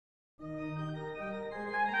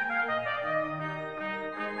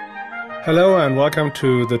Hello and welcome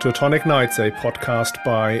to the Teutonic Knights, a podcast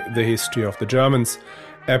by the History of the Germans,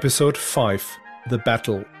 Episode 5, The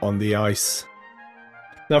Battle on the Ice.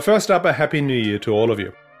 Now first up, a Happy New Year to all of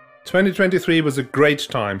you. 2023 was a great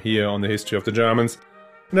time here on the History of the Germans,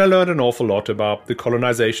 and I learned an awful lot about the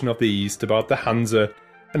colonization of the East, about the Hanse,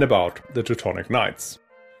 and about the Teutonic Knights.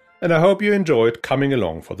 And I hope you enjoyed coming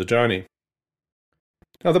along for the journey.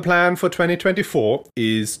 Now the plan for 2024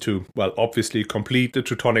 is to, obviously complete the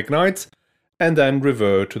Teutonic Knights and then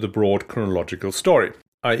revert to the broad chronological story,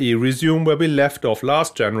 i.e. resume where we left off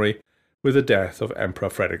last January with the death of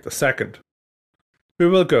Emperor Frederick II. We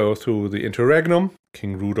will go through the interregnum,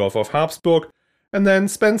 King Rudolf of Habsburg, and then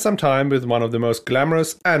spend some time with one of the most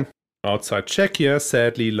glamorous and, outside Czechia,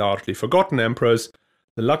 sadly largely forgotten emperors,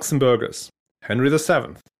 the Luxemburgers, Henry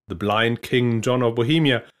VII, the blind King John of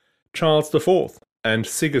Bohemia, Charles IV, and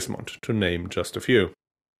Sigismund, to name just a few.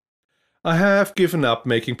 I have given up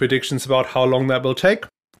making predictions about how long that will take,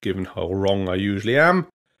 given how wrong I usually am.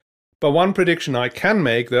 But one prediction I can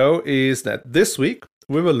make, though, is that this week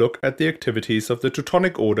we will look at the activities of the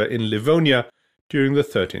Teutonic Order in Livonia during the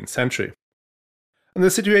 13th century. And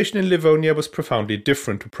the situation in Livonia was profoundly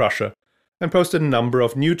different to Prussia and posed a number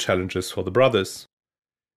of new challenges for the brothers.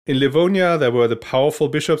 In Livonia there were the powerful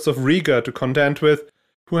bishops of Riga to contend with,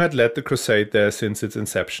 who had led the crusade there since its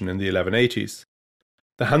inception in the 1180s.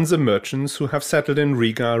 The Hanse merchants who have settled in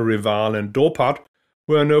Riga, Reval and Dorpat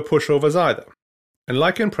were no pushovers either. And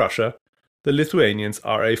like in Prussia, the Lithuanians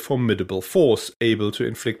are a formidable force, able to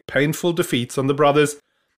inflict painful defeats on the brothers,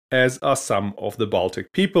 as are some of the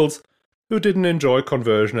Baltic peoples, who didn't enjoy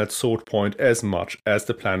conversion at sword point as much as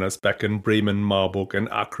the planners back in Bremen, Marburg and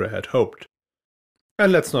Acre had hoped.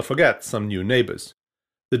 And let's not forget some new neighbors,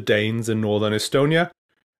 the Danes in northern Estonia,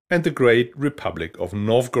 and the great Republic of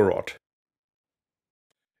Novgorod.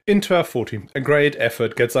 In 1240, a great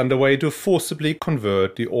effort gets underway to forcibly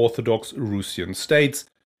convert the Orthodox Rusian states,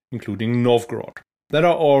 including Novgorod, that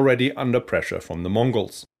are already under pressure from the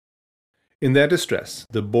Mongols. In their distress,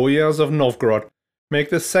 the boyars of Novgorod make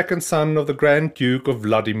the second son of the Grand Duke of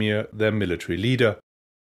Vladimir their military leader,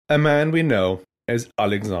 a man we know as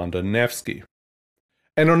Alexander Nevsky.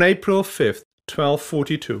 And on April 5,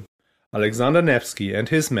 1242, Alexander Nevsky and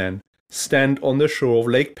his men stand on the shore of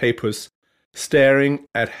Lake Peipus, staring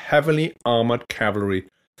at heavily armored cavalry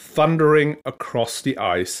thundering across the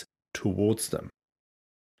ice towards them.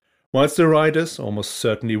 Whilst the riders almost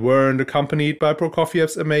certainly weren't accompanied by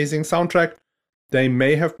Prokofiev's amazing soundtrack, they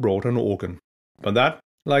may have brought an organ. But that,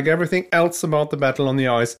 like everything else about the battle on the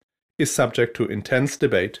ice, is subject to intense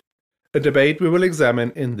debate, a debate we will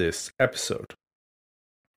examine in this episode.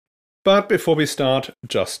 But before we start,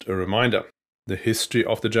 just a reminder. The History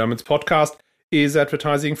of the Germans podcast is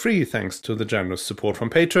advertising free thanks to the generous support from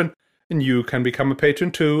Patreon, and you can become a patron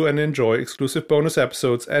too and enjoy exclusive bonus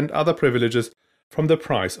episodes and other privileges from the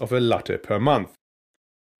price of a latte per month.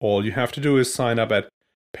 All you have to do is sign up at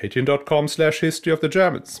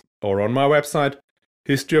patreon.com/historyofthegermans or on my website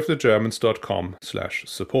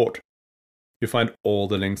historyofthegermans.com/support. You find all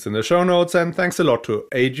the links in the show notes, and thanks a lot to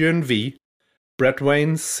Adrian V, Brett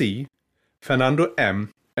Wayne C, Fernando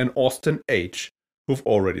M, and Austin H, who've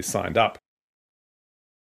already signed up.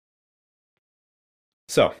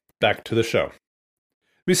 So, back to the show.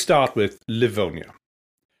 We start with Livonia.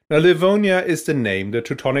 Now, Livonia is the name the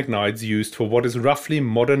Teutonic Knights used for what is roughly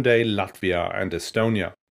modern-day Latvia and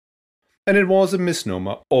Estonia. And it was a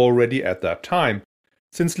misnomer already at that time,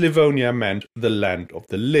 since Livonia meant the land of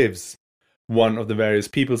the Livs, one of the various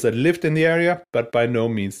peoples that lived in the area, but by no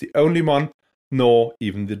means the only one, nor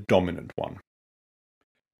even the dominant one.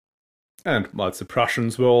 And whilst the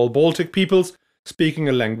Prussians were all Baltic peoples, speaking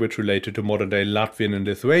a language related to modern-day Latvian and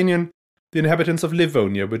Lithuanian, the inhabitants of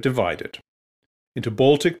Livonia were divided into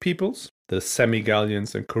Baltic peoples, the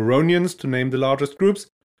Semi-Gallians and Curonians to name the largest groups,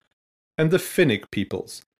 and the Finnic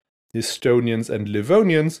peoples, the Estonians and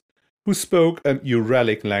Livonians, who spoke an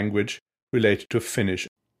Uralic language related to Finnish.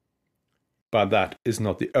 But that is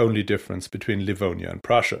not the only difference between Livonia and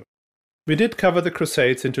Prussia. We did cover the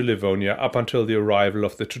Crusades into Livonia up until the arrival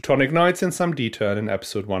of the Teutonic Knights in some detail in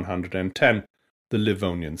episode 110, the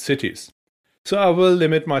Livonian cities. So I will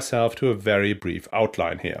limit myself to a very brief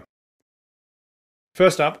outline here.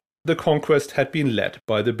 First up, the conquest had been led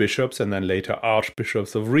by the bishops and then later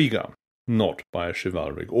archbishops of Riga, not by a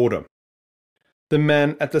chivalric order. The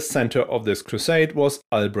man at the center of this crusade was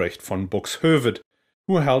Albrecht von Buxhoeved,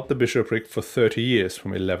 who held the bishopric for 30 years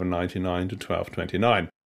from 1199 to 1229.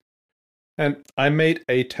 And I made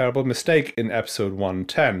a terrible mistake in episode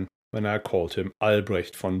 110 when I called him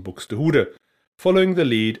Albrecht von Buxtehude, following the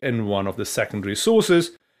lead in one of the secondary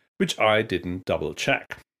sources, which I didn't double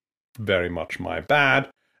check. very much my bad,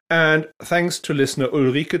 and thanks to listener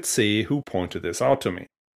Ulrike C., who pointed this out to me.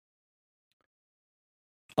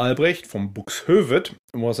 Albrecht von Buxhoeved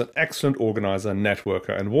was an excellent organizer,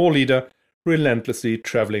 networker, and war leader, relentlessly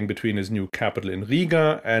travelling between his new capital in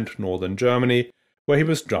Riga and northern Germany, where he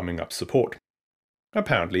was drumming up support.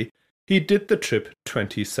 Apparently, he did the trip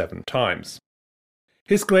 27 times.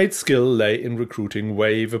 His great skill lay in recruiting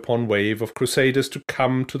wave upon wave of crusaders to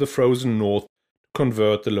come to the frozen north,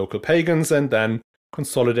 convert the local pagans, and then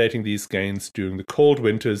consolidating these gains during the cold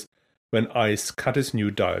winters when ice cut his new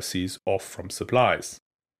diocese off from supplies.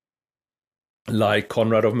 Like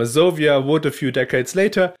Conrad of Masovia would a few decades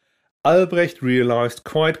later, Albrecht realized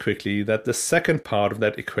quite quickly that the second part of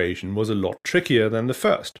that equation was a lot trickier than the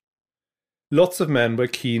first. Lots of men were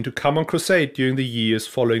keen to come on crusade during the years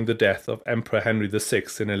following the death of Emperor Henry VI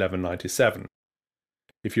in 1197.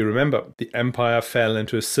 If you remember, the empire fell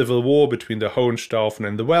into a civil war between the Hohenstaufen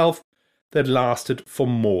and the Welf that lasted for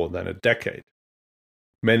more than a decade.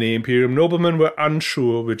 Many imperial noblemen were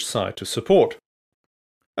unsure which side to support.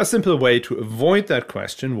 A simple way to avoid that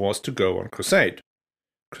question was to go on crusade.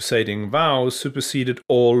 Crusading vows superseded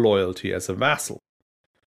all loyalty as a vassal.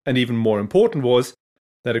 And even more important was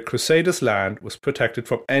that a crusader's land was protected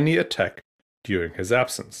from any attack during his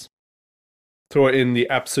absence. Throw in the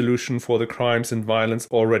absolution for the crimes and violence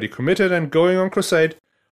already committed, and going on crusade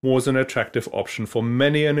was an attractive option for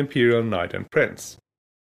many an imperial knight and prince.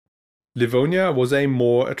 Livonia was a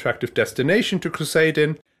more attractive destination to crusade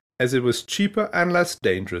in, as it was cheaper and less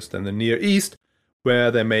dangerous than the Near East,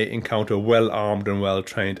 where they may encounter well-armed and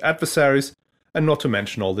well-trained adversaries, and not to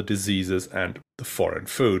mention all the diseases and the foreign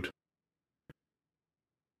food.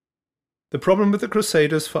 The problem with the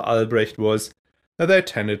Crusaders for Albrecht was that they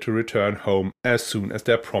tended to return home as soon as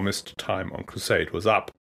their promised time on crusade was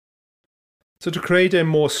up. So to create a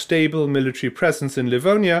more stable military presence in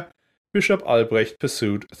Livonia, Bishop Albrecht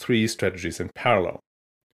pursued three strategies in parallel.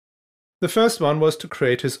 The first one was to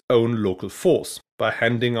create his own local force by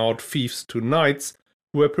handing out fiefs to knights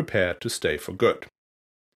who were prepared to stay for good.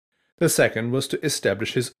 The second was to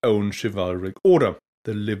establish his own chivalric order,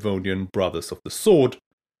 the Livonian Brothers of the Sword.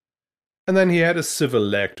 And then he had a civil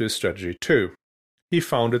leg to his strategy too. He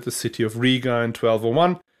founded the city of Riga in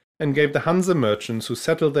 1201 and gave the Hanse merchants who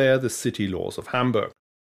settled there the city laws of Hamburg.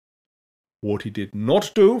 What he did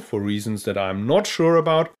not do, for reasons that I am not sure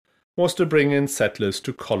about, was to bring in settlers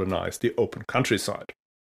to colonize the open countryside.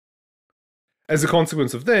 As a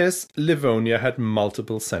consequence of this, Livonia had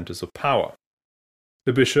multiple centers of power.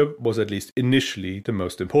 The bishop was at least initially the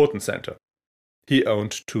most important center. He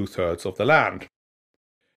owned 2/3 of the land.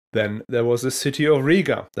 Then there was the city of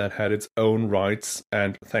Riga that had its own rights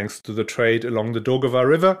and, thanks to the trade along the Daugava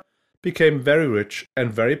River, became very rich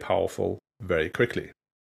and very powerful very quickly.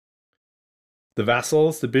 The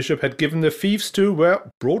vassals the bishop had given the fiefs to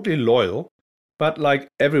were broadly loyal, but like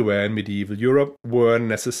everywhere in medieval Europe, weren't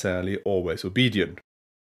necessarily always obedient.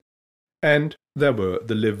 And there were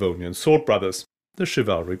the Livonian Sword Brothers, the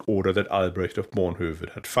chivalric order that Albrecht of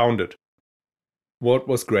Bornhöved had founded. What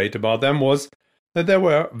was great about them was that they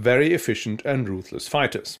were very efficient and ruthless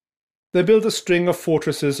fighters. They built a string of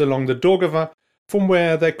fortresses along the Daugava, from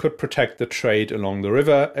where they could protect the trade along the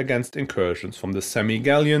river against incursions from the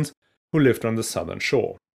semi-Gallians who lived on the southern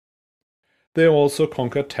shore. They also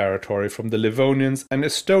conquered territory from the Livonians and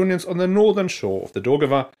Estonians on the northern shore of the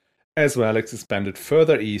Daugava, as well as expanded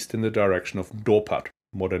further east in the direction of Dorpat,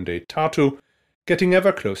 modern-day Tartu, getting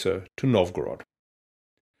ever closer to Novgorod.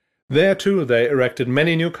 There too they erected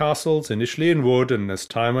many new castles, initially in wood and as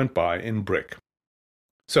time went by in brick.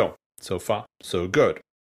 So far, so good.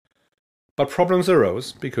 But problems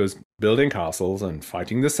arose because building castles and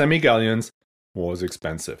fighting the semi-Gallians was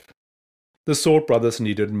expensive. The Sword Brothers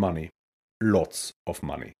needed money. Lots of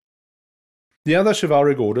money. The other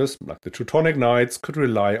chivalric orders, like the Teutonic Knights, could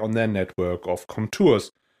rely on their network of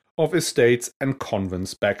comtours, of estates and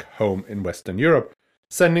convents back home in Western Europe,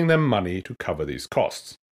 sending them money to cover these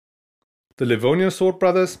costs. The Livonian Sword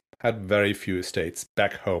Brothers had very few estates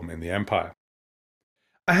back home in the empire.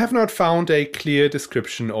 I have not found a clear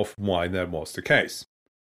description of why that was the case,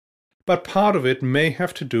 but part of it may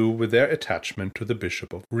have to do with their attachment to the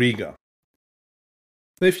Bishop of Riga.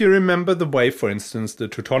 If you remember, the way, for instance, the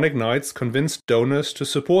Teutonic Knights convinced donors to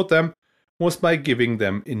support them was by giving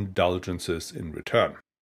them indulgences in return.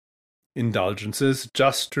 Indulgences,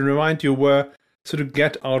 just to remind you, were sort of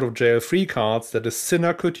get-out-of-jail-free cards that a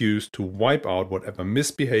sinner could use to wipe out whatever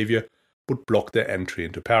misbehavior would block their entry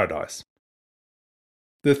into paradise.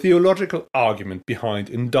 The theological argument behind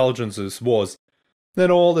indulgences was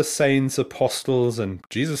that all the saints, apostles, and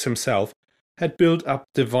Jesus himself had built up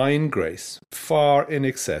divine grace far in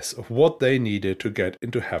excess of what they needed to get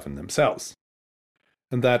into heaven themselves.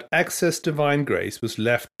 And that excess divine grace was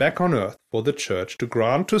left back on earth for the church to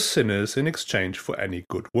grant to sinners in exchange for any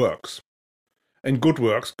good works. And good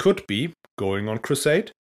works could be going on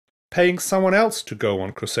crusade, paying someone else to go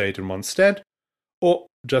on crusade in one's stead, or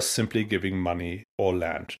just simply giving money or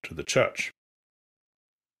land to the church.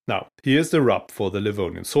 Now, here's the rub for the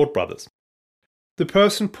Livonian sword brothers. The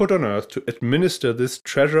person put on earth to administer this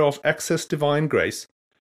treasure of excess divine grace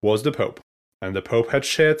was the Pope, and the Pope had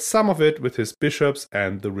shared some of it with his bishops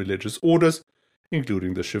and the religious orders,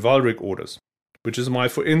 including the chivalric orders, which is why,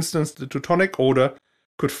 for instance, the Teutonic Order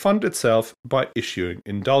could fund itself by issuing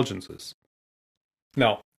indulgences.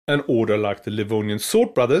 Now, an order like the Livonian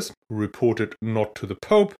sword brothers, who reported not to the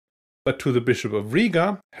Pope, but to the Bishop of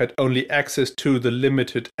Riga, had only access to the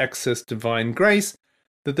limited excess divine grace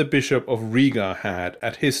that the Bishop of Riga had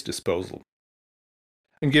at his disposal.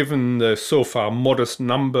 And given the so far modest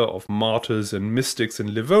number of martyrs and mystics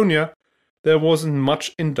in Livonia, there wasn't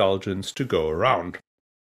much indulgence to go around.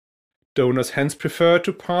 Donors hence preferred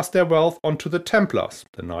to pass their wealth on to the Templars,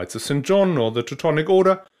 the Knights of St. John or the Teutonic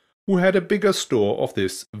Order, who had a bigger store of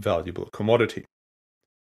this valuable commodity.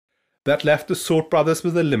 That left the sword brothers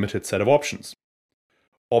with a limited set of options.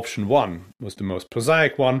 Option 1 was the most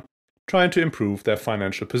prosaic one, trying to improve their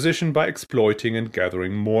financial position by exploiting and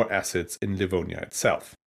gathering more assets in Livonia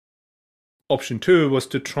itself. Option 2 was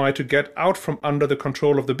to try to get out from under the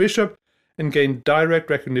control of the bishop and gain direct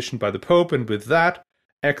recognition by the Pope, and with that,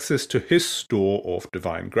 access to his store of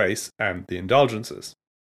divine grace and the indulgences.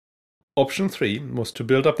 Option 3 was to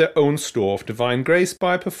build up their own store of divine grace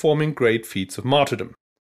by performing great feats of martyrdom,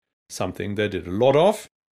 something they did a lot of,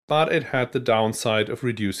 but it had the downside of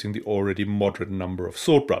reducing the already moderate number of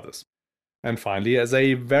sword brothers. And finally, as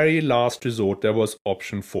a very last resort, there was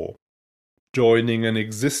option 4, joining an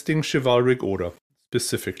existing chivalric order,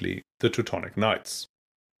 specifically the Teutonic Knights.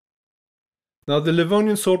 Now, the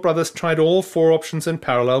Livonian sword brothers tried all 4 options in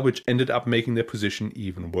parallel, which ended up making their position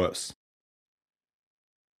even worse.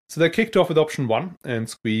 So they kicked off with option 1 and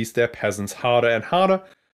squeezed their peasants harder and harder,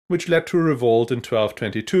 which led to a revolt in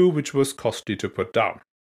 1222, which was costly to put down.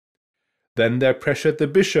 Then they pressured the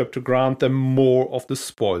bishop to grant them more of the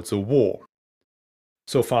spoils of war.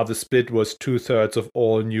 So far the split was 2/3 of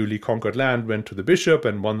all newly conquered land went to the bishop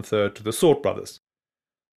and 1/3 to the sword brothers.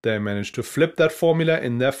 They managed to flip that formula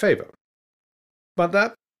in their favor. But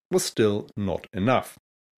that was still not enough.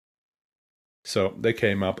 So they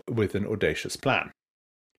came up with an audacious plan.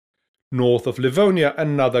 North of Livonia,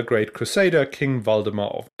 another great crusader, King Valdemar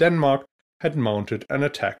of Denmark, had mounted an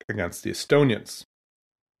attack against the Estonians.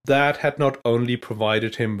 That had not only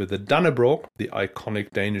provided him with the Dannebrog, the iconic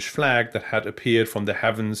Danish flag that had appeared from the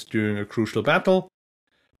heavens during a crucial battle,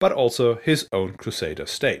 but also his own crusader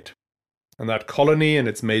state. And that colony and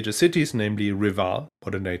its major cities, namely Reval,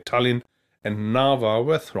 modern-day Tallinn, and Narva,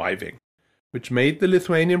 were thriving, which made the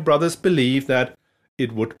Lithuanian brothers believe that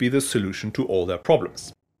it would be the solution to all their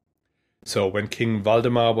problems. So when King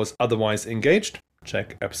Valdemar was otherwise engaged,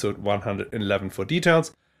 check episode 111 for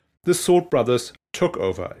details, the sword brothers took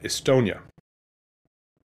over Estonia.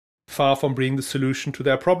 Far from being the solution to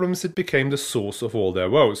their problems, it became the source of all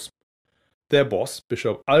their woes. Their boss,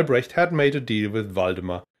 Bishop Albrecht, had made a deal with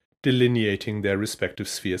Valdemar, delineating their respective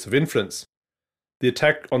spheres of influence. The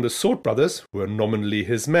attack on the sword brothers, who were nominally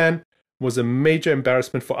his men, was a major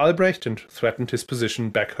embarrassment for Albrecht and threatened his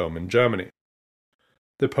position back home in Germany.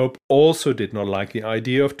 The Pope also did not like the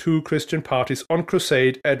idea of 2 Christian parties on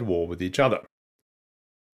crusade at war with each other.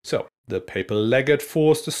 So, the papal legate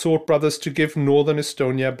forced the sword brothers to give northern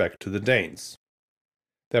Estonia back to the Danes.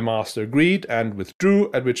 Their master agreed and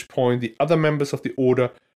withdrew, at which point the other members of the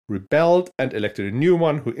order rebelled and elected a new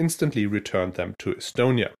one who instantly returned them to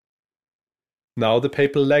Estonia. Now the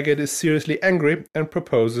papal legate is seriously angry and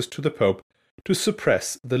proposes to the Pope to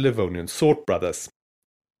suppress the Livonian sword brothers.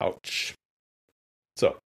 Ouch.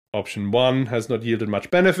 So, option 1 has not yielded much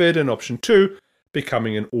benefit, and option 2,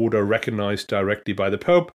 becoming an order recognized directly by the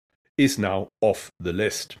Pope, is now off the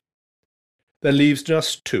list. There leaves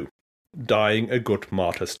just 2, dying a good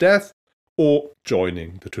martyr's death or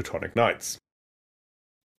joining the Teutonic Knights.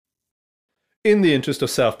 In the interest of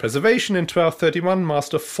self-preservation, in 1231,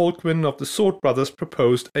 Master Fulkwin of the Sword Brothers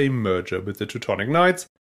proposed a merger with the Teutonic Knights.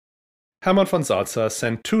 Hermann von Salza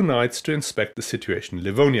sent 2 knights to inspect the situation in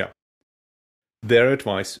Livonia. Their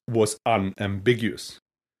advice was unambiguous.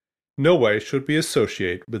 No way should we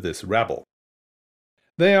associate with this rabble.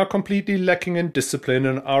 They are completely lacking in discipline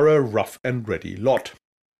and are a rough and ready lot.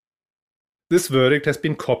 This verdict has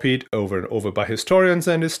been copied over and over by historians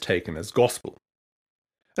and is taken as gospel.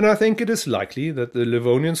 and I think it is likely that the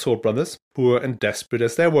Livonian sword brothers, poor and desperate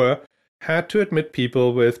as they were, had to admit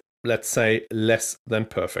people with, let's say, less than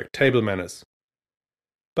perfect table manners.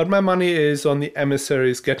 But my money is on the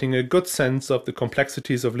emissaries getting a good sense of the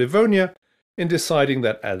complexities of Livonia in deciding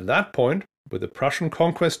that at that point, with the Prussian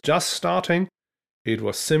conquest just starting, it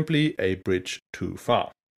was simply a bridge too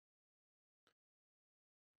far.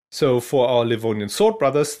 So for our Livonian sword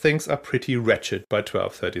brothers, things are pretty wretched by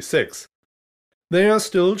 1236. They are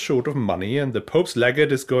still short of money, and the Pope's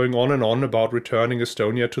legate is going on and on about returning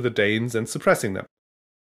Estonia to the Danes and suppressing them.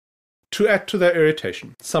 To add to their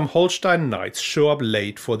irritation, some Holstein knights show up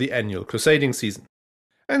late for the annual crusading season,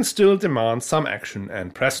 and still demand some action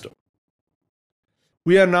and presto.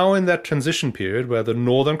 We are now in that transition period where the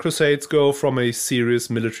Northern Crusades go from a serious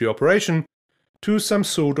military operation to some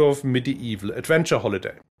sort of medieval adventure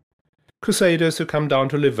holiday. Crusaders who come down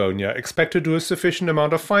to Livonia expect to do a sufficient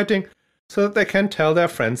amount of fighting so that they can tell their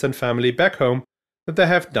friends and family back home that they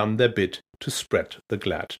have done their bit to spread the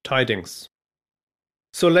glad tidings.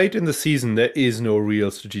 So late in the season there is no real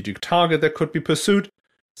strategic target that could be pursued,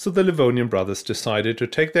 so the Livonian brothers decided to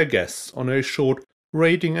take their guests on a short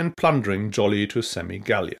raiding and plundering jolly to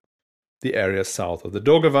Semigallia, the area south of the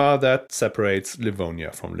Daugava that separates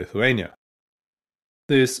Livonia from Lithuania.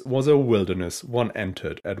 This was a wilderness one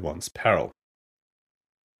entered at one's peril.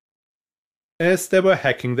 As they were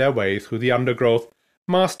hacking their way through the undergrowth,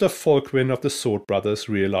 Master Folkwin of the Sword Brothers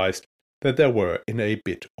realized that they were in a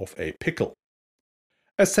bit of a pickle.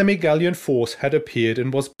 A Semigallian force had appeared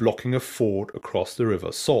and was blocking a ford across the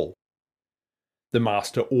river Sol. The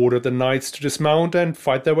master ordered the knights to dismount and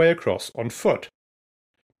fight their way across on foot.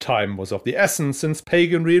 Time was of the essence, since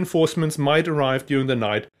pagan reinforcements might arrive during the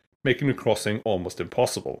night, making the crossing almost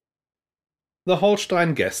impossible. The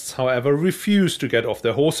Holstein guests, however, refused to get off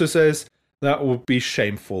their horses, as that would be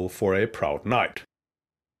shameful for a proud knight.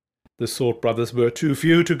 The Sword Brothers were too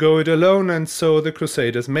few to go it alone, and so the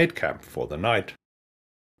Crusaders made camp for the night.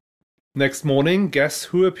 Next morning, guess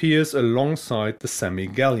who appears alongside the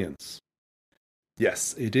Semigallians?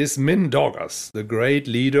 Yes, it is Mindaugas, the great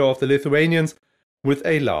leader of the Lithuanians, with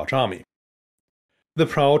a large army. The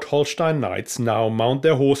proud Holstein knights now mount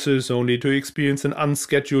their horses only to experience an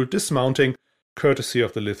unscheduled dismounting, courtesy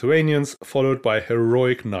of the Lithuanians, followed by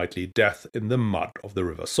heroic knightly death in the mud of the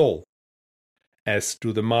river Sol, as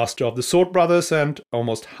do the master of the Sword Brothers and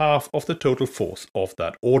almost half of the total force of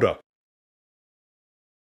that order.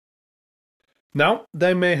 Now,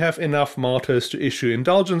 they may have enough martyrs to issue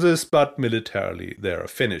indulgences, but militarily they are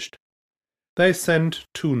finished. They send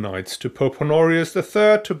 2 knights to Pope Honorius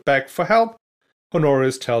III to beg for help.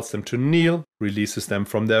 Honorius tells them to kneel, releases them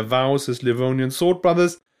from their vows as Livonian sword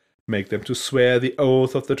brothers, make them to swear the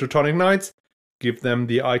oath of the Teutonic Knights, give them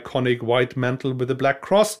the iconic white mantle with the black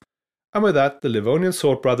cross, and with that the Livonian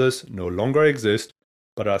sword brothers no longer exist,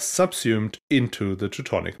 but are subsumed into the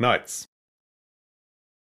Teutonic Knights.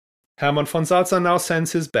 Hermann von Salza now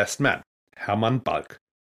sends his best man, Hermann Balk,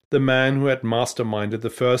 the man who had masterminded the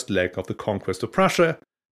first leg of the conquest of Prussia,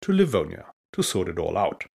 to Livonia to sort it all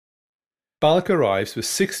out. Balk arrives with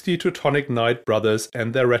 60 Teutonic Knight brothers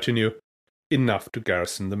and their retinue, enough to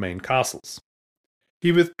garrison the main castles.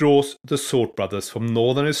 He withdraws the Sword Brothers from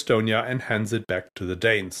northern Estonia and hands it back to the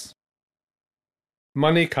Danes.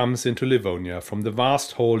 Money comes into Livonia from the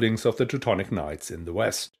vast holdings of the Teutonic Knights in the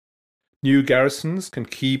west. New garrisons can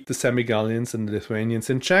keep the Semigallians and the Lithuanians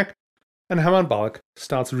in check, and Hermann Balk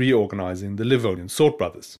starts reorganizing the Livonian Sword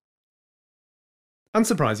Brothers.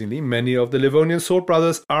 Unsurprisingly, many of the Livonian Sword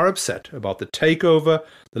Brothers are upset about the takeover,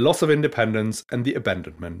 the loss of independence, and the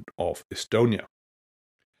abandonment of Estonia.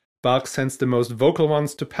 Balk sends the most vocal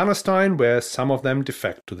ones to Palestine, where some of them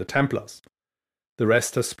defect to the Templars. The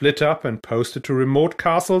rest are split up and posted to remote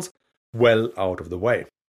castles, well out of the way.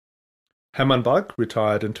 Hermann Balk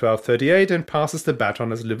retired in 1238 and passes the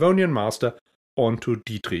baton as Livonian master on to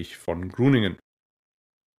Dietrich von Gruningen.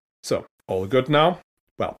 So, all good now?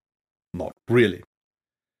 Well, not really.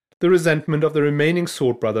 The resentment of the remaining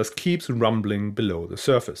sword brothers keeps rumbling below the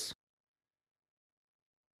surface.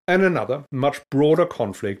 And another, much broader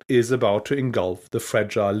conflict is about to engulf the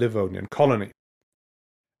fragile Livonian colony.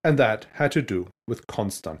 And that had to do with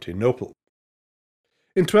Constantinople.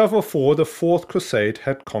 In 1204, the Fourth Crusade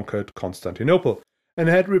had conquered Constantinople and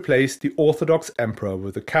had replaced the Orthodox emperor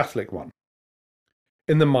with a Catholic one.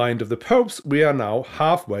 In the mind of the popes, we are now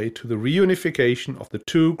halfway to the reunification of the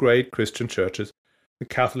 2 great Christian churches, the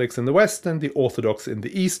Catholics in the west and the Orthodox in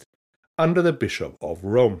the east, under the Bishop of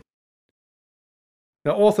Rome.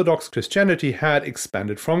 Now, Orthodox Christianity had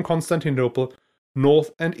expanded from Constantinople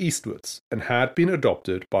north and eastwards and had been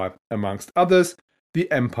adopted by, amongst others,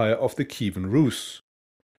 the Empire of the Kievan Rus,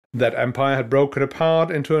 That empire had broken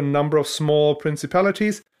apart into a number of small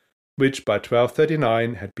principalities, which by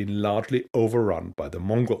 1239 had been largely overrun by the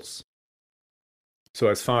Mongols. So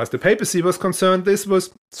as far as the papacy was concerned, this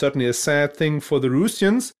was certainly a sad thing for the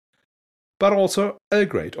Rusians, but also a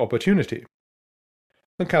great opportunity.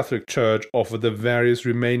 The Catholic Church offered the various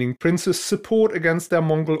remaining princes support against their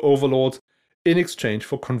Mongol overlords in exchange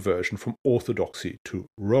for conversion from Orthodoxy to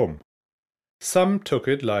Rome. Some took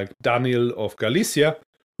it, like Daniel of Galicia,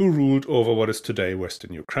 who ruled over what is today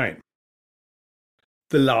Western Ukraine.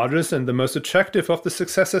 The largest and the most attractive of the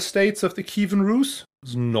successor states of the Kievan Rus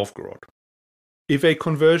was Novgorod. If a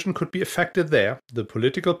conversion could be effected there, the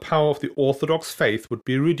political power of the Orthodox faith would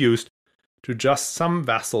be reduced to just some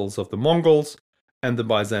vassals of the Mongols and the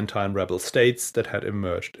Byzantine rebel states that had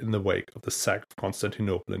emerged in the wake of the sack of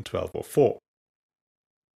Constantinople in 1204.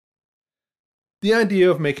 The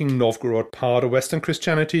idea of making Novgorod part of Western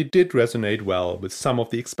Christianity did resonate well with some of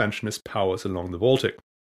the expansionist powers along the Baltic.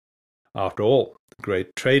 After all, the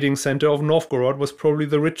great trading center of Novgorod was probably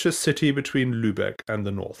the richest city between Lübeck and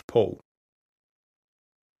the North Pole.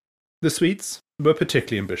 The Swedes were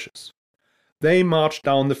particularly ambitious. They marched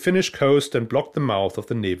down the Finnish coast and blocked the mouth of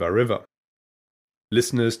the Neva River.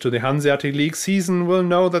 Listeners to the Hanseatic League season will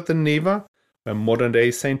know that the Neva, where modern-day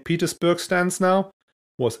St. Petersburg stands now,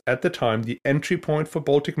 was at the time the entry point for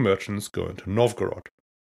Baltic merchants going to Novgorod.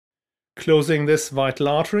 Closing this vital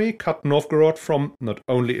artery cut Novgorod from not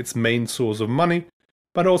only its main source of money,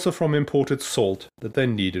 but also from imported salt that they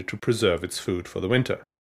needed to preserve its food for the winter.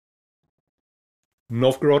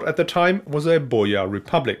 Novgorod at the time was a boyar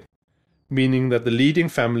republic, meaning that the leading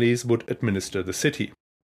families would administer the city.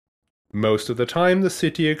 Most of the time, the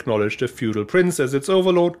city acknowledged a feudal prince as its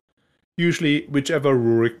overlord, usually whichever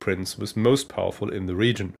Rurik prince was most powerful in the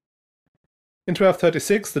region. In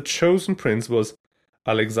 1236, the chosen prince was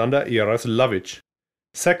Alexander Yaroslavich,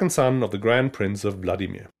 second son of the Grand Prince of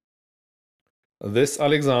Vladimir. This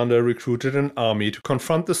Alexander recruited an army to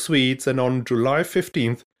confront the Swedes and on July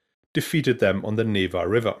 15th defeated them on the Neva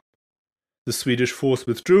River. The Swedish force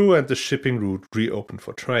withdrew and the shipping route reopened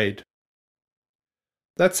for trade.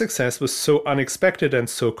 That success was so unexpected and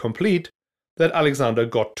so complete that Alexander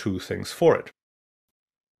got two things for it.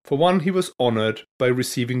 For one, he was honored by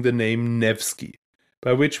receiving the name Nevsky,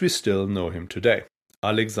 by which we still know him today,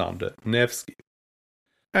 Alexander Nevsky.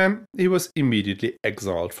 And he was immediately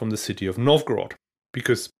exiled from the city of Novgorod,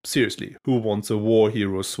 because seriously, who wants a war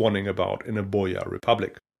hero swanning about in a boyar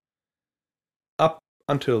republic? Up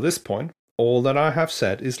until this point, all that I have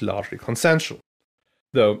said is largely consensual,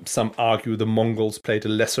 though some argue the Mongols played a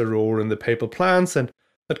lesser role in the papal plans and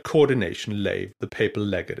that coordination lay with the papal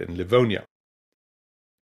legate in Livonia.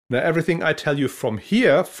 Now, everything I tell you from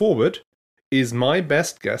here forward is my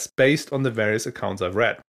best guess based on the various accounts I've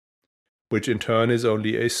read, which in turn is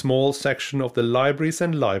only a small section of the libraries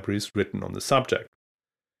and libraries written on the subject.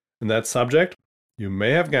 And that subject, you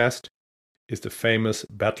may have guessed, is the famous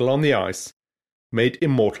Battle on the Ice, made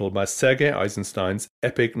immortal by Sergei Eisenstein's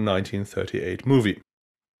epic 1938 movie.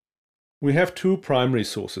 We have two primary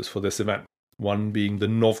sources for this event, one being the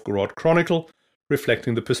Novgorod Chronicle,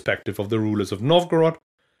 reflecting the perspective of the rulers of Novgorod,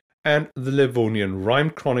 and the Livonian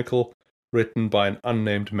Rhymed Chronicle, written by an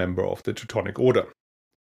unnamed member of the Teutonic Order.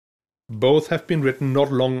 Both have been written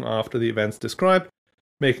not long after the events described,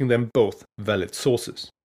 making them both valid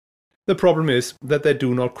sources. The problem is that they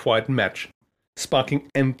do not quite match, sparking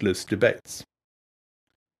endless debates.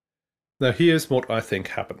 Now here's what I think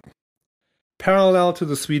happened. Parallel to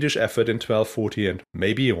the Swedish effort in 1240 and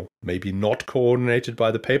maybe or maybe not coordinated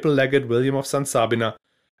by the papal legate William of St. Sabina,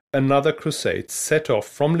 another crusade set off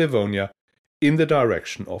from Livonia in the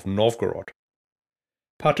direction of Novgorod.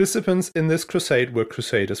 Participants in this crusade were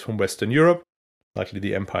crusaders from Western Europe, likely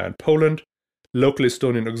the Empire and Poland, local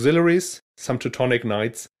Estonian auxiliaries, some Teutonic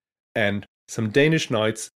knights, and some Danish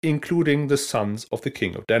knights, including the sons of the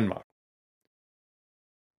King of Denmark.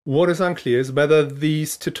 What is unclear is whether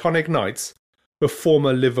these Teutonic knights were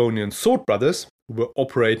former Livonian sword brothers who were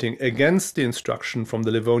operating against the instruction from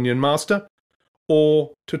the Livonian master,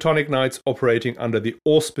 or Teutonic knights operating under the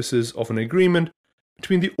auspices of an agreement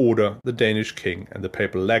between the order, the Danish king, and the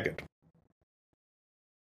papal legate.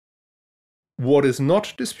 What is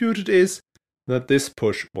not disputed is that this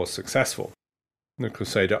push was successful. The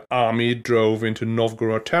Crusader army drove into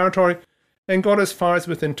Novgorod territory and got as far as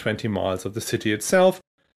within 20 miles of the city itself,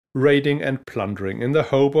 raiding and plundering in the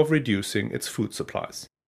hope of reducing its food supplies.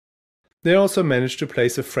 They also managed to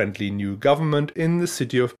place a friendly new government in the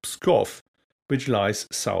city of Pskov, which lies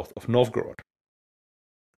south of Novgorod.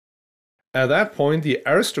 At that point, the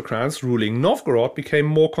aristocrats ruling Novgorod became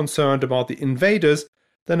more concerned about the invaders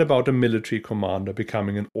than about a military commander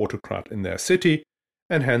becoming an autocrat in their city,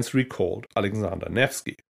 and hence recalled Alexander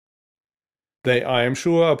Nevsky. They, I am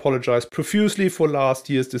sure, apologized profusely for last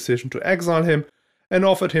year's decision to exile him and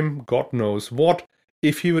offered him God knows what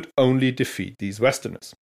if he would only defeat these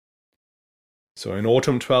Westerners. So in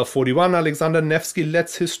autumn 1241, Alexander Nevsky led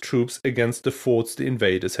his troops against the forts the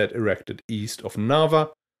invaders had erected east of Narva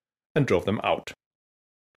and drove them out.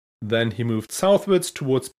 Then he moved southwards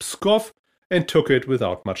towards Pskov and took it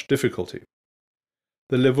without much difficulty.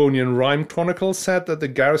 The Livonian Rime Chronicle said that the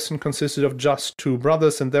garrison consisted of just 2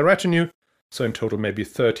 brothers and their retinue, so in total maybe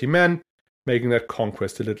 30 men, making that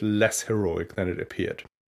conquest a little less heroic than it appeared.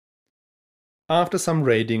 After some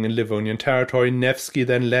raiding in Livonian territory, Nevsky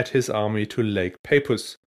then led his army to Lake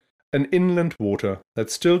Peipus, an inland water that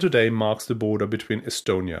still today marks the border between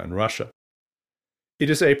Estonia and Russia. It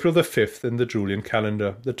is April the 5th in the Julian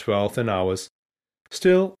calendar, the 12th in ours,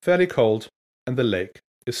 still fairly cold, and the lake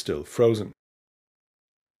is still frozen.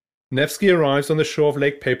 Nevsky arrives on the shore of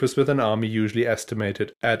Lake Peipus with an army usually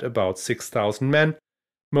estimated at about 6,000 men,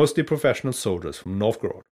 mostly professional soldiers from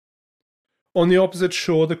Novgorod. On the opposite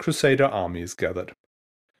shore, the Crusader army is gathered.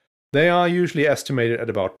 They are usually estimated at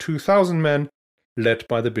about 2,000 men, led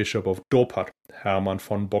by the Bishop of Dorpat, Hermann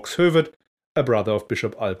von Boxhoved, a brother of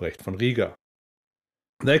Bishop Albrecht von Riga.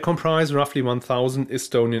 They comprise roughly 1,000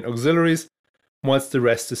 Estonian auxiliaries, whilst the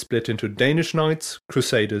rest is split into Danish knights,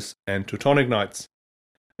 Crusaders, and Teutonic knights.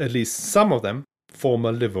 At least some of them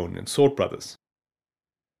former Livonian sword brothers.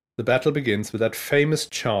 The battle begins with that famous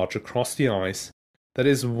charge across the ice that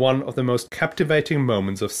is one of the most captivating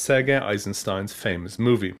moments of Sergei Eisenstein's famous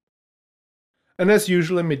movie. And as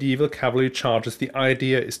usual in medieval cavalry charges, the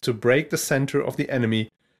idea is to break the center of the enemy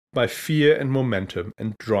by fear and momentum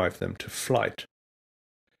and drive them to flight.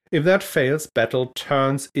 If that fails, battle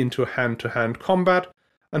turns into hand-to-hand combat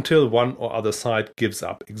until one or other side gives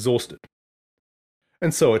up exhausted.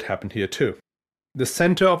 And so it happened here too. The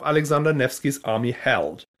center of Alexander Nevsky's army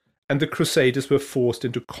held, and the Crusaders were forced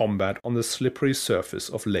into combat on the slippery surface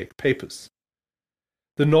of Lake Peipus.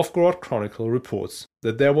 The Novgorod Chronicle reports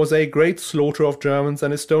that there was a great slaughter of Germans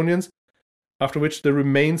and Estonians, after which the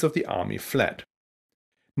remains of the army fled.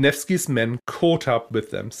 Nevsky's men caught up with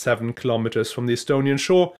them 7 kilometers from the Estonian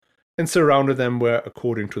shore and surrounded them where,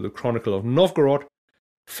 according to the Chronicle of Novgorod,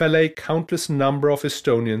 fell a countless number of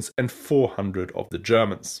Estonians and 400 of the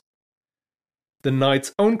Germans. The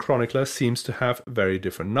knight's own chronicler seems to have very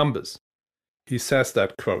different numbers. He says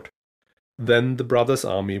that, quote, "Then the brothers'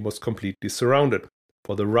 army was completely surrounded,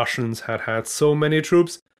 for the Russians had had so many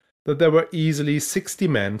troops that there were easily 60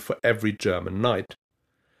 men for every German knight.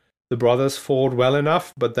 The brothers fought well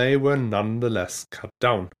enough, but they were nonetheless cut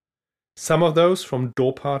down. Some of those from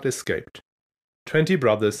Dorpat escaped. 20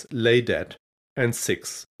 brothers lay dead, and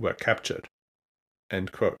 6 were captured."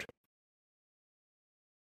 End quote.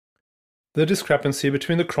 The discrepancy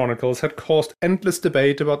between the chronicles had caused endless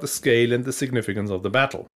debate about the scale and the significance of the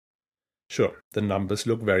battle. Sure, the numbers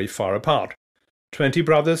look very far apart. 20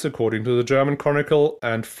 brothers according to the German chronicle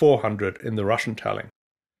and 400 in the Russian telling.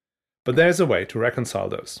 But there's a way to reconcile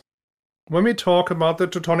those. When we talk about the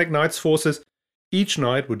Teutonic Knights' forces, each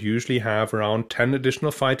knight would usually have around 10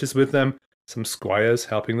 additional fighters with them, some squires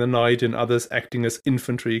helping the knight and others acting as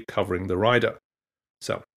infantry covering the rider.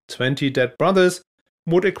 So, 20 dead brothers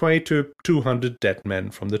would equate to 200 dead men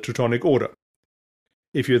from the Teutonic Order.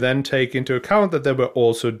 If you then take into account that there were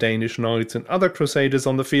also Danish knights and other crusaders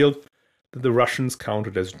on the field, that the Russians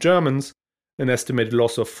counted as Germans, an estimated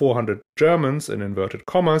loss of 400 Germans in inverted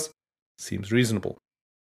commas seems reasonable.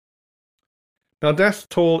 Now, death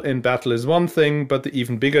toll in battle is one thing, but the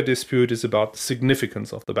even bigger dispute is about the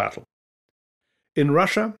significance of the battle. In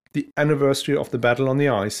Russia, the anniversary of the battle on the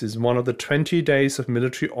ice is one of the 20 days of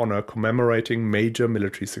military honor commemorating major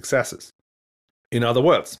military successes. In other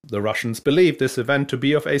words, the Russians believe this event to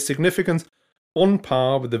be of a significance on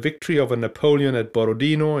par with the victory over Napoleon at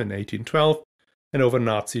Borodino in 1812 and over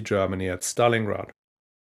Nazi Germany at Stalingrad.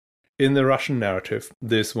 In the Russian narrative,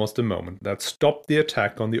 this was the moment that stopped the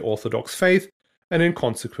attack on the Orthodox faith and in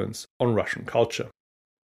consequence on Russian culture.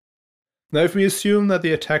 Now, if we assume that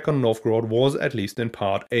the attack on Novgorod was at least in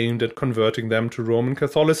part aimed at converting them to Roman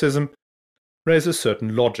Catholicism, there is a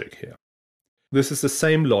certain logic here. This is the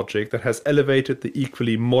same logic that has elevated the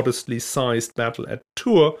equally modestly sized battle at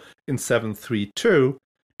Tours in 732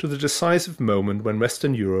 to the decisive moment when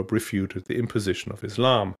Western Europe refuted the imposition of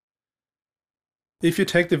Islam. If you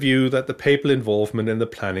take the view that the papal involvement in the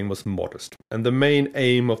planning was modest, and the main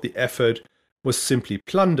aim of the effort was simply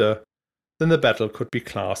plunder, then the battle could be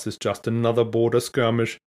classed as just another border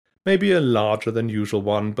skirmish, maybe a larger than usual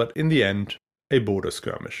one, but in the end, a border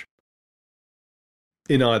skirmish.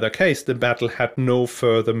 In either case, the battle had no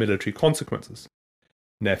further military consequences.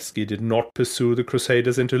 Nevsky did not pursue the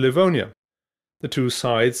Crusaders into Livonia. The two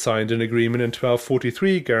sides signed an agreement in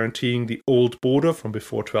 1243 guaranteeing the old border from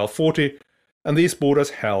before 1240, and these borders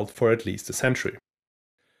held for at least a century.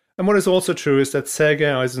 And what is also true is that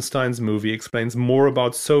Sergei Eisenstein's movie explains more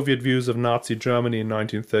about Soviet views of Nazi Germany in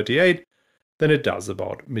 1938 than it does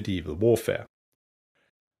about medieval warfare.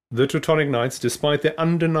 The Teutonic Knights, despite their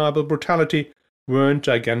undeniable brutality, weren't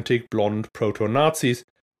gigantic blonde proto-Nazis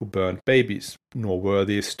who burned babies, nor were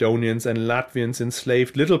the Estonians and Latvians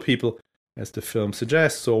enslaved little people, as the film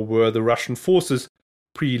suggests, or were the Russian forces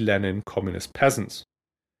pre-Lenin communist peasants.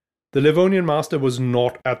 The Livonian master was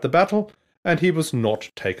not at the battle, and he was not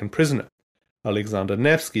taken prisoner. Alexander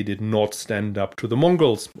Nevsky did not stand up to the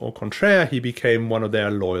Mongols, au contraire, he became one of their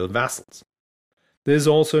loyal vassals. There is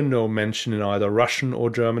also no mention in either Russian or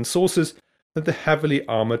German sources that the heavily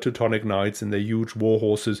armored Teutonic Knights and their huge war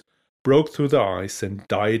horses broke through the ice and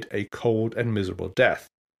died a cold and miserable death.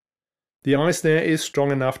 The ice there is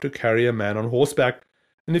strong enough to carry a man on horseback,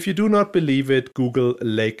 and if you do not believe it, Google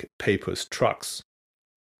Lake Pepys trucks.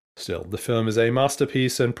 Still, the film is a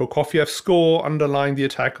masterpiece, and Prokofiev's score underlying the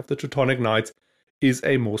attack of the Teutonic Knights is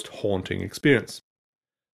a most haunting experience.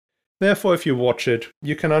 Therefore, if you watch it,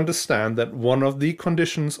 you can understand that one of the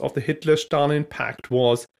conditions of the Hitler-Stalin Pact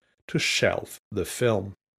was to shelve the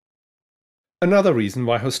film. Another reason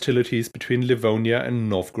why hostilities between Livonia and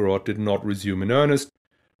Novgorod did not resume in earnest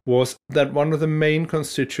was that one of the main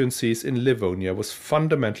constituencies in Livonia was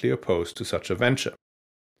fundamentally opposed to such a venture.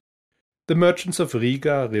 The merchants of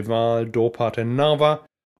Riga, Reval, Dorpat and Narva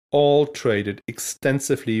all traded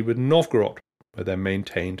extensively with Novgorod, where they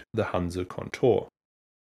maintained the Hanse contour.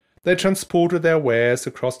 They transported their wares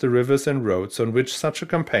across the rivers and roads on which such a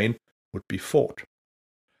campaign would be fought.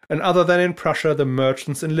 And other than in Prussia, the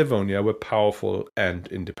merchants in Livonia were powerful and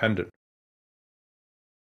independent.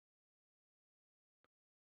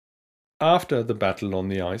 After the battle on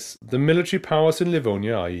the ice, the military powers in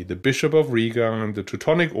Livonia, i.e. the Bishop of Riga and the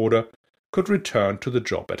Teutonic Order, could return to the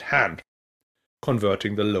job at hand,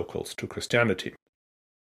 converting the locals to Christianity.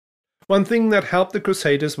 One thing that helped the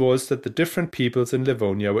Crusaders was that the different peoples in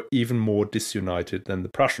Livonia were even more disunited than the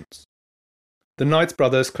Prussians. The Knights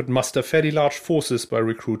brothers could muster fairly large forces by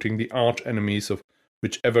recruiting the arch-enemies of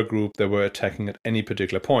whichever group they were attacking at any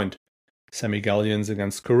particular point. Semigallians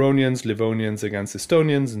against Curonians, Livonians against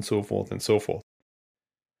Estonians, and so forth and so forth.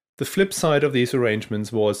 The flip side of these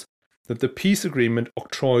arrangements was that the peace agreement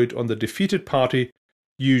octroyed on the defeated party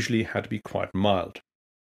usually had to be quite mild.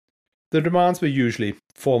 The demands were usually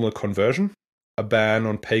formal conversion, a ban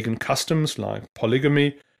on pagan customs like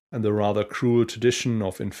polygamy and the rather cruel tradition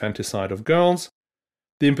of infanticide of girls,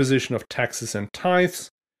 the imposition of taxes and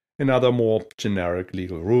tithes, and other more generic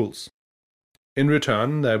legal rules. In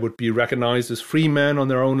return, they would be recognized as free men on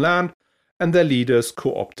their own land, and their leaders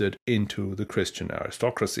co-opted into the Christian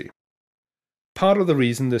aristocracy. Part of the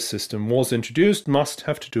reason this system was introduced must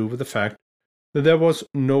have to do with the fact that there was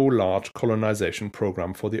no large colonization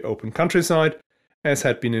program for the open countryside, as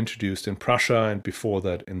had been introduced in Prussia and before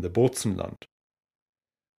that in the Burzenland.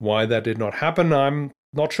 Why that did not happen, I'm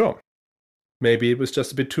not sure. Maybe it was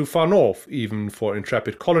just a bit too far north, even for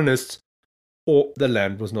intrepid colonists, or the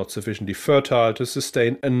land was not sufficiently fertile to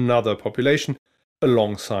sustain another population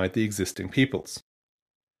alongside the existing peoples.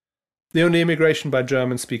 The only immigration by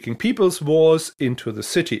German-speaking peoples was into the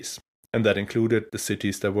cities, and that included the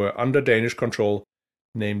cities that were under Danish control,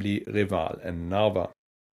 namely Reval and Narva.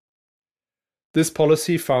 This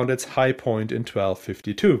policy found its high point in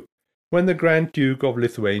 1252, when the Grand Duke of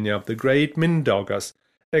Lithuania, the great Mindaugas,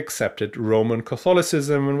 accepted Roman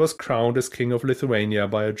Catholicism and was crowned as King of Lithuania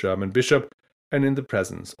by a German bishop and in the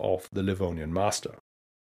presence of the Livonian master.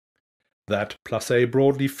 That, plus a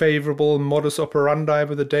broadly favourable modus operandi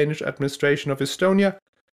with the Danish administration of Estonia,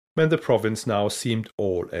 meant the province now seemed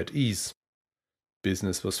all at ease.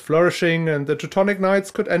 Business was flourishing, and the Teutonic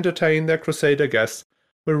Knights could entertain their Crusader guests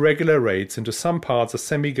with regular raids into some parts of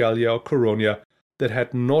Semigallia or Coronia that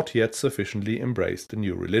had not yet sufficiently embraced the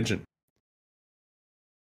new religion.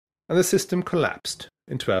 And the system collapsed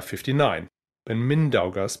in 1259, when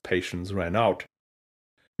Mindaugas' patience ran out.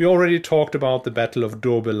 We already talked about the Battle of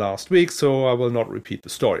Dorbe last week, so I will not repeat the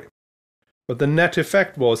story. But the net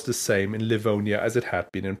effect was the same in Livonia as it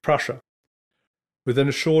had been in Prussia. Within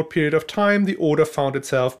a short period of time, the order found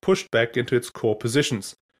itself pushed back into its core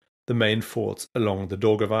positions, the main forts along the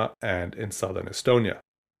Daugava and in southern Estonia.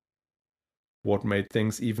 What made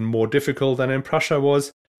things even more difficult than in Prussia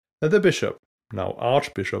was that the bishop, now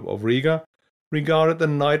Archbishop of Riga, regarded the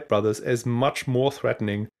Knight brothers as much more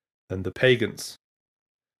threatening than the pagans.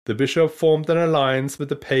 the bishop formed an alliance with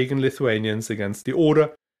the pagan Lithuanians against the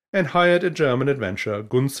order and hired a German adventurer,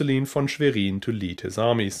 Gunzelin von Schwerin, to lead his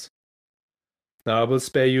armies. Now I will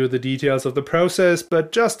spare you the details of the process,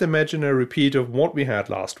 but just imagine a repeat of what we had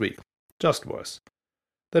last week, just worse.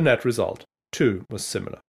 The net result, too, was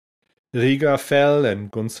similar. Riga fell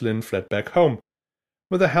and Gunzelin fled back home.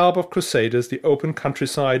 With the help of crusaders, the open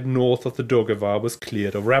countryside north of the Daugava was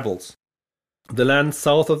cleared of rebels. The land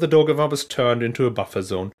south of the Daugava was turned into a buffer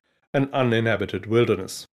zone, an uninhabited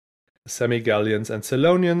wilderness. The Semi-Gallians and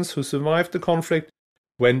Selonians who survived the conflict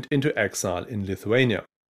went into exile in Lithuania.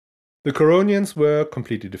 The Curonians were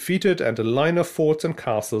completely defeated, and a line of forts and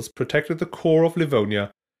castles protected the core of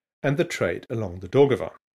Livonia and the trade along the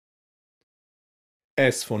Daugava.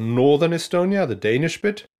 As for northern Estonia, the Danish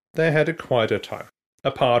bit, they had a quieter time,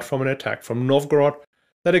 apart from an attack from Novgorod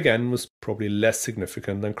that again was probably less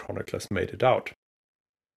significant than chroniclers made it out.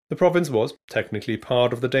 The province was technically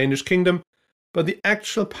part of the Danish kingdom, but the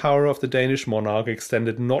actual power of the Danish monarch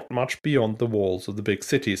extended not much beyond the walls of the big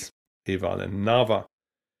cities, Reval and Narva.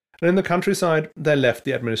 And in the countryside, they left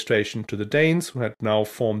the administration to the Danes, who had now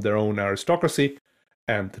formed their own aristocracy,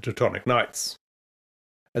 and the Teutonic Knights.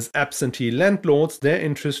 As absentee landlords, their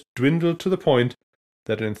interest dwindled to the point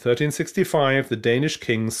that in 1365 the Danish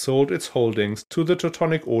king sold its holdings to the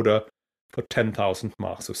Teutonic Order for 10,000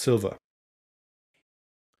 marks of silver.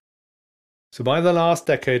 So by the last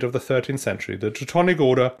decade of the 13th century, the Teutonic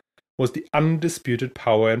Order was the undisputed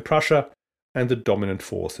power in Prussia and the dominant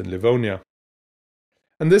force in Livonia.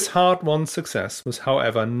 And this hard-won success was,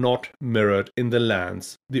 however, not mirrored in the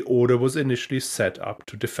lands the Order was initially set up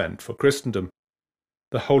to defend for Christendom,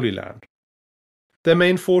 the Holy Land. Their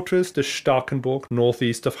main fortress, the Starkenburg,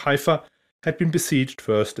 northeast of Haifa, had been besieged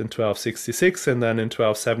first in 1266 and then in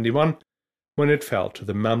 1271, when it fell to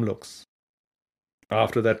the Mamluks.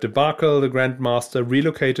 After that debacle, the Grand Master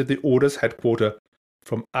relocated the Order's headquarters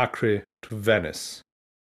from Acre to Venice.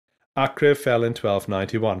 Acre fell in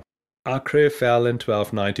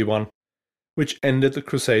 1291, which ended the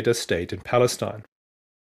Crusader state in Palestine.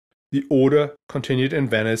 The Order continued in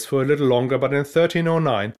Venice for a little longer, but in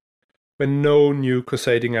 1309, when no new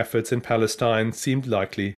crusading efforts in Palestine seemed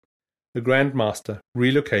likely, the Grand Master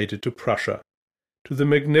relocated to Prussia, to the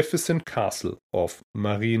magnificent castle of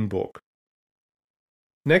Marienburg.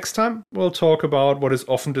 Next time, we'll talk about what is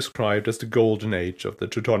often described as the Golden Age of the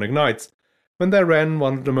Teutonic Knights, when they ran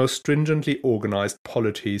one of the most stringently organized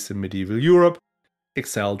polities in medieval Europe,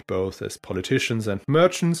 excelled both as politicians and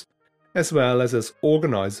merchants, as well as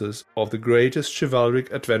organizers of the greatest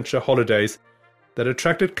chivalric adventure holidays that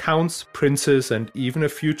attracted counts, princes, and even a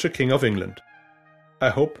future king of England. I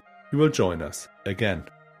hope you will join us again.